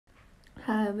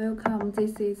Hi, welcome.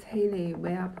 This is Haley.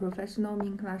 We are professional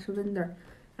Mink Lash vendor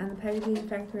and packaging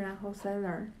factory and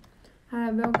wholesaler.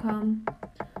 Hi, welcome.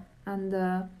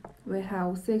 And we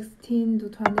have 16 to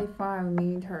 25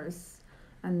 millimeters.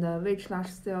 And which lash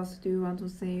styles do you want to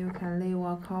see? You can leave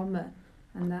a comment,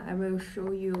 and I will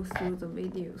show you through the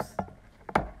videos.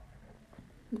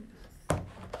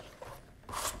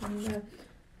 And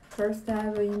first, I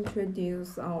will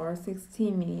introduce our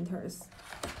 16 millimeters.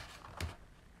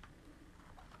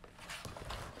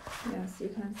 Yes, you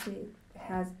can see it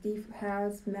has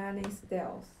many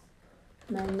styles,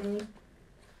 many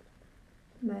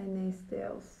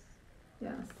styles.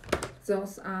 Yes,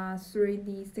 those are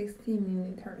 3D 16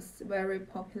 millimeters, very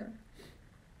popular.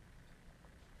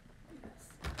 Yes,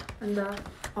 and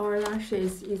our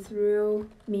lashes is real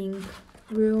mink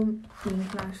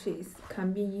lashes,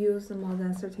 can be used more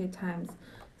than 30 times,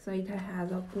 so it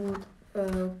has a good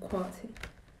quality.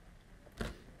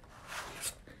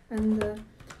 And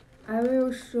I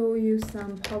will show you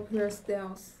some popular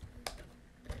styles.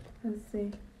 Let's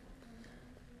see.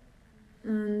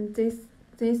 This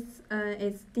is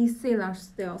DC lash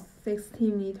styles,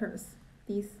 16 meters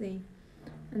DC,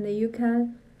 and you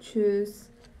can choose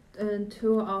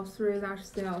 2 or 3 lash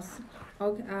styles.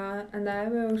 Okay, and I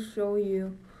will show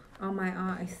you on my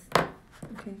eyes.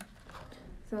 Okay,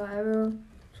 so I will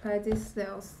try these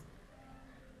styles.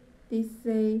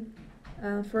 DC.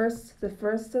 The first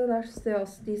lash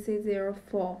styles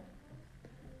DC04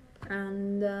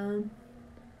 and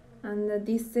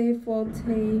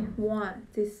DC41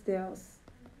 these styles.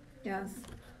 Yes.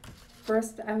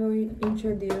 First I will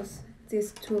introduce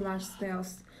these 2 lash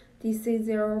styles,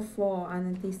 DC04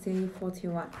 and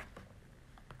DC41.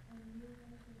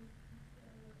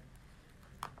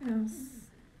 Yes.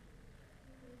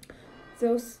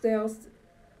 Those styles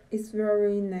is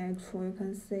very natural, you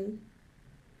can see.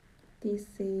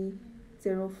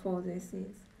 DC04, this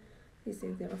is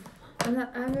DC04. And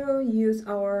I will use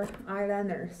our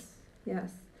eyeliners.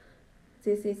 Yes,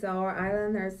 this is our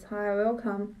eyeliners. Hi,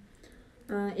 welcome.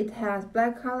 It has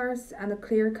black colors and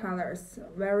clear colors,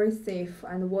 very safe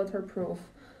and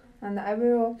waterproof. And I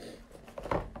will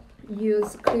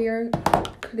use clear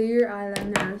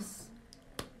eyeliners.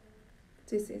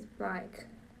 This is black.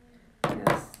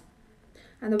 Yes.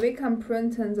 And we can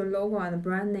print the logo and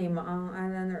brand name on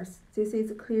eyeliners. This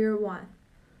is a clear one.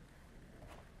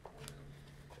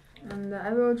 And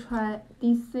I will try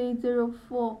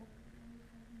DC04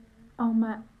 on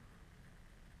my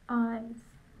eyes.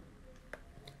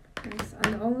 Yes,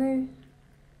 and only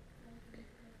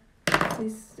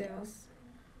these styles.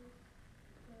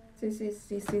 This is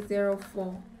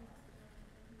DC04.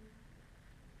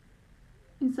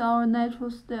 It's our natural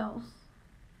styles.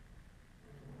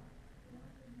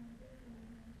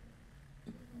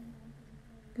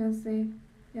 Can see,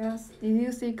 yes, did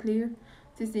you see clear?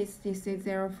 This is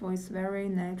DC04, it's very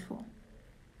natural.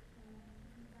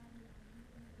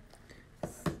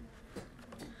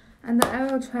 And I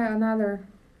will try another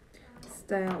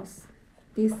styles,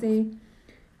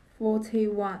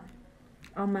 DC41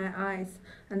 on my eyes,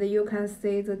 and you can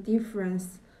see the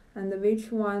difference and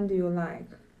which one do you like.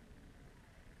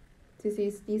 This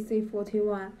is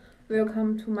DC41.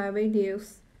 Welcome to my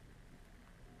videos.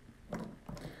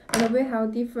 And we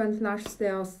have different lash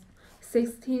styles,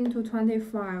 16 to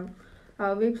 25.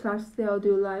 Which lash style do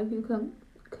you like? You can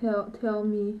tell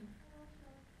me.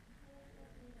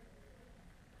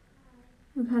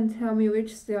 You can tell me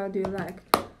which style do you like.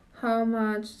 How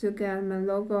much to get my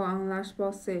logo on lash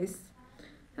boxes?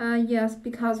 Yes,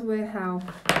 because we have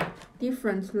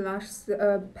different lash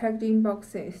packaging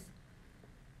boxes,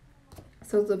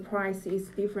 so the price is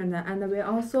different, and we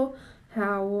also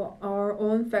have our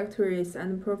own factories,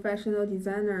 and professional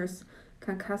designers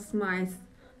can customize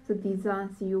the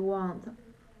designs you want.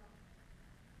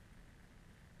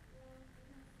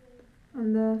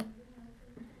 And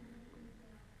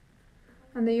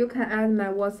you can add my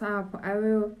WhatsApp. I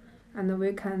will, and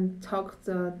we can talk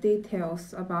the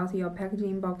details about your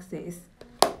packaging boxes.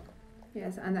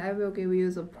 Yes, and I will give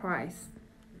you the price.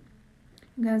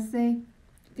 You can see.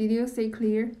 Did you see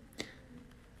clear?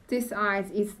 This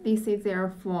eyes is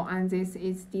DC04 and this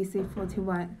is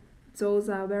DC41. Those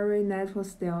are very natural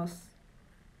styles.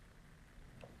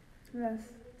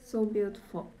 Yes, so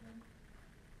beautiful.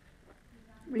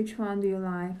 Which one do you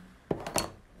like?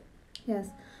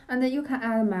 Yes, and you can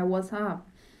add my WhatsApp.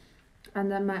 And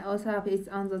my WhatsApp is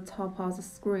on the top of the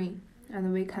screen.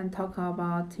 And we can talk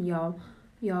about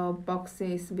your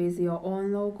boxes with your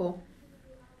own logo.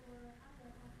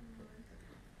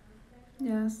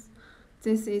 Yes.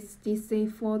 This is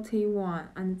DC41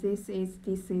 and this is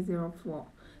DC04.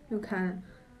 You can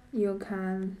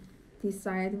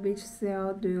decide which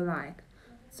style do you like.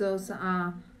 Those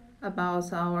are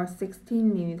about our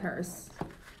 16 millimeters.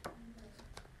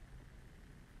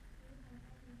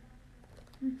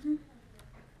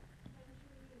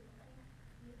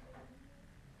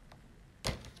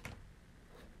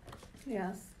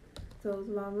 Yes,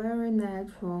 those are very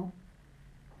natural.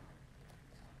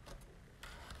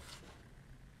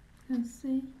 Let's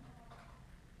see.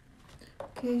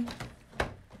 Okay.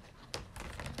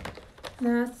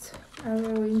 Next, I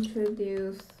will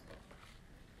introduce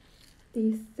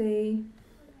DC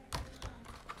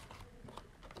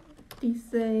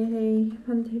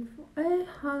 24. Hey,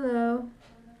 hello.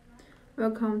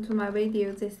 Welcome to my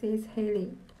video. This is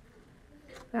Haley.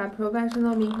 We are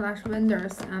professional Mink Lash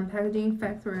vendors and packaging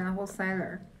factory and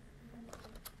wholesaler.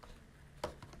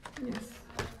 Yes.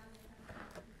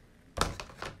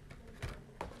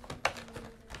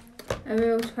 I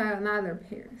will try another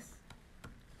pairs.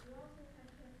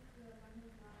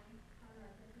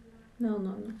 No.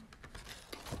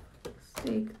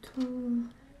 Stick to.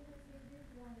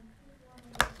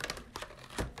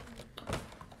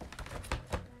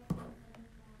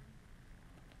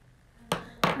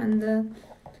 And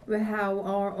we have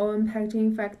our own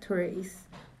packaging factories,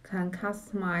 can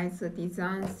customize the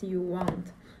designs you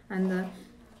want. And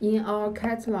in our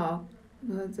catalog,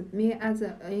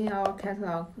 in our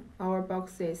catalog, our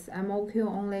boxes, MOQ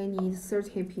only needs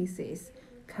 30 pieces,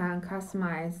 can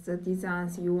customize the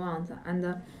designs you want.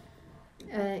 And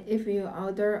if you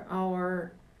order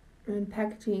our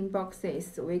packaging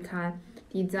boxes, we can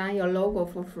design your logo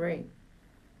for free.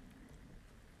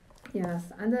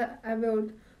 Yes, and I will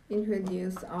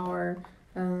introduce our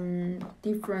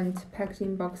different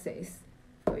packaging boxes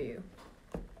for you.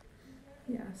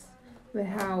 Yes, we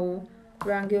have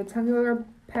rectangular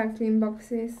packaging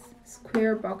boxes,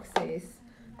 square boxes,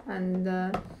 and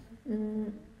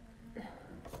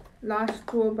large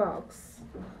jewel box,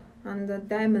 and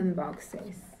diamond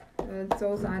boxes.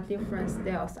 Those are different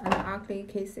styles and ugly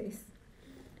cases.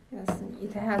 Yes,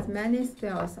 it has many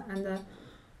styles, and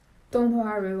don't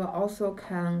worry, we also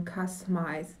can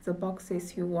customize the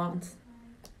boxes you want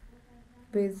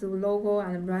with the logo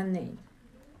and brand name.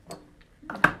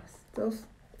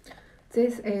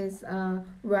 This is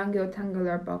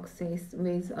rectangular boxes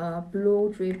with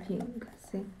blue dripping.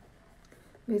 See,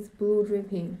 with blue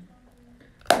dripping,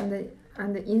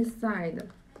 and inside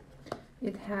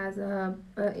it has a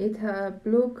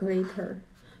blue glitter.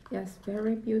 Yes,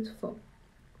 very beautiful,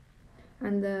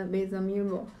 and with a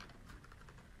mirror.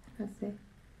 Let's see.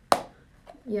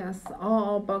 Yes,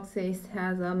 all boxes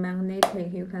has a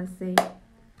magnetic. You can see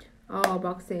all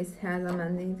boxes has a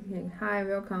magnetic. Hi,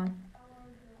 welcome.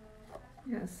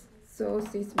 Yes, so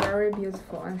it's very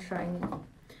beautiful and shiny.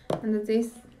 And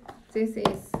this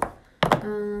is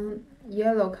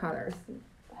yellow colors.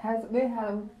 We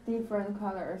have different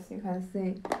colors. You can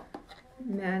see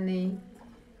many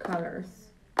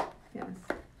colors. Yes,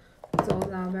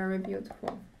 those are very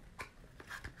beautiful.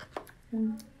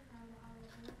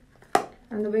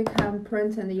 And we can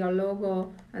print your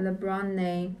logo and the brand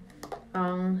name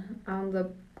on the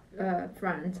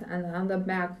front, and on the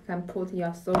back can put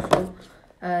your social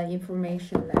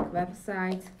information like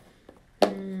website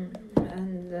and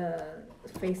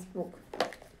Facebook.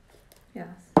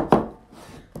 Yes,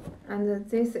 and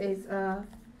this is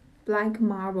black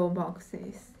marble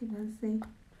boxes. You can see,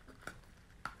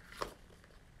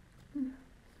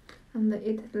 and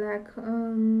it's like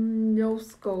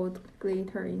rose gold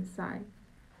glitter inside.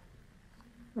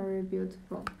 Very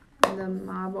beautiful. And the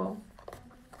marble,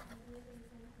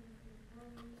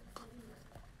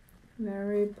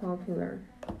 very popular.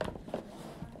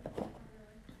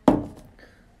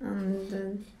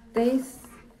 And this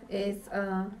is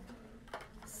a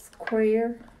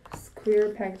square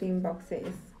packaging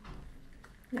boxes.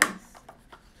 Yes,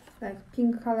 like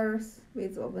pink colors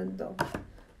with a window.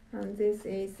 And this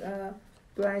is a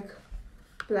black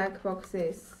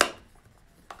boxes.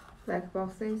 Black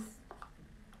boxes.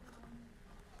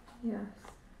 Yes,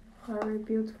 very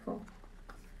beautiful.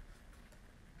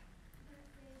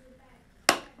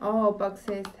 All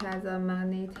boxes has a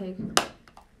magnetic.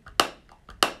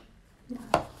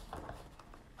 Yeah.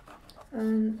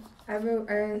 And I will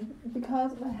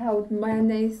because I have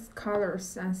many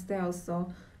colors and styles,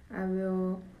 so I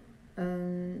will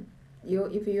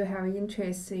if you have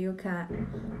interest, you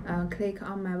can click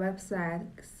on my website,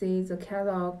 see the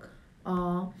catalog,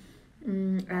 or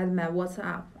add my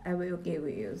WhatsApp. I will give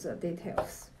you the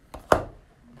details.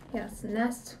 Yes,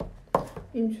 next,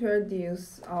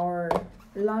 introduce our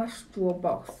lash jewel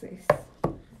boxes.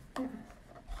 Yeah.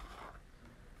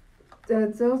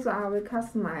 Those are we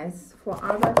customized for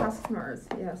other customers.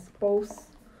 Yes, both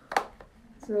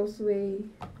those we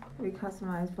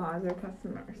customize for other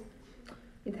customers.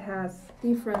 It has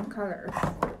different colors.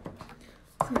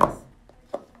 Yes.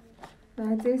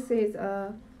 This is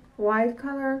a white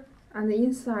color and the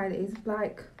inside is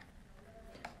black.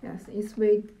 Yes, it's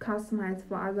we customize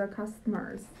for other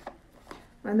customers.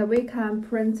 And we can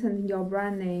print your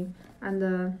brand name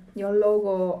and your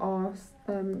logo or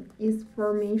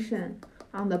information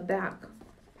on the back.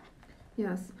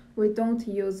 Yes, we don't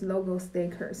use logo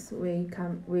stickers. We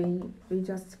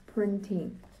just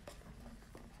printing.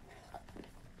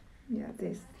 Yeah,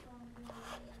 this.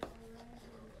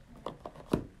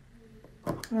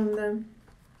 And then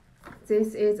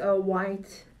this is a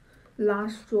white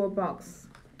lash drawer box.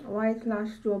 White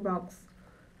lash drawer box,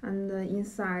 and the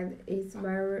inside is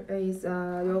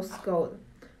rose gold.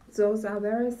 Those are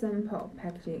very simple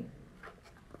packaging.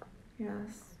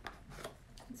 Yes,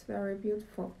 it's very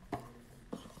beautiful.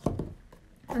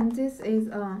 And this is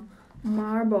a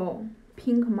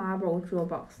pink marble drawer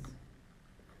box.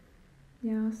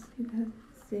 Yes, you can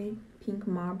see pink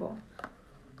marble.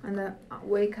 And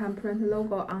we can print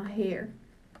logo on here.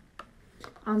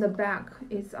 On the back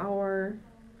is our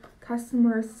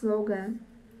customer slogan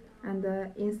and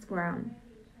Instagram.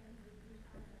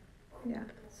 Yeah,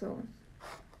 so.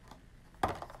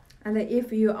 And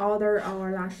if you order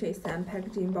our lashes and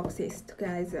packaging boxes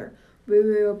together, we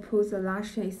will put the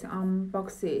lashes on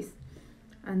boxes,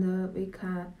 and we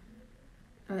can,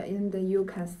 you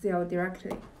can sell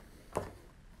directly.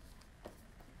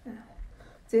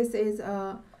 This is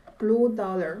a blue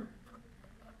dollar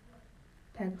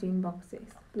packaging boxes.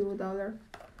 Blue dollar.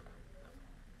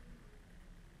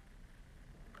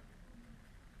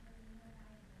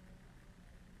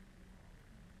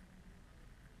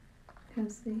 Can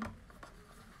see.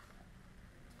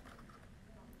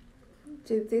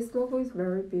 This logo is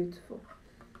very beautiful.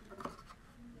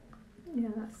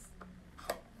 Yes.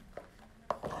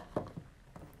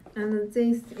 And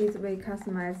this is we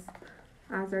customize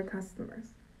other customers.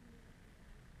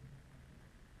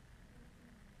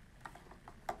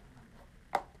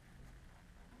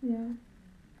 Yeah,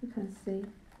 you can see.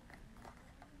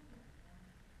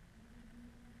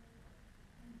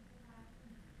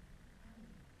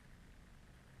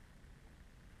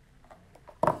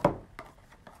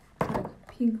 Like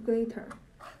pink glitter.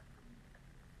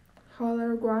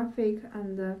 Holographic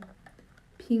and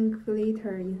pink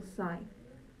glitter inside.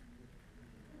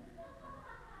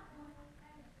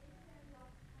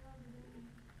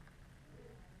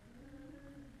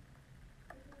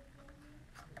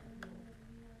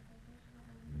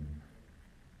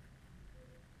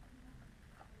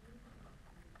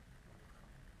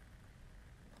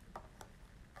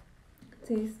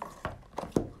 This.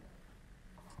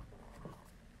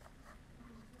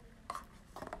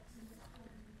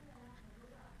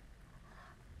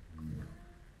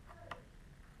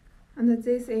 And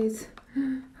this is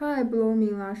high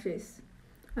blooming lashes.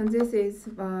 And this is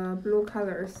blue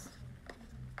colors.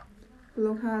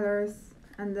 Blue colors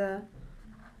and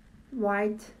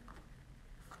white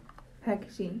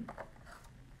packaging.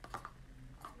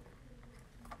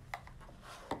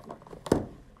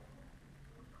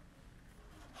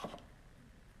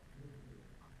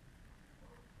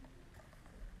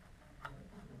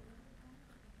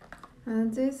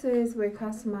 And this is we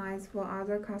customize for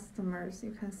other customers,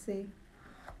 you can see.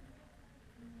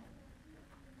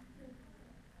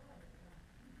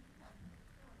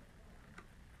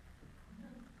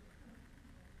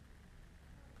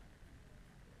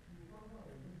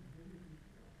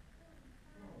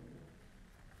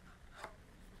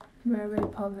 Very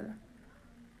popular.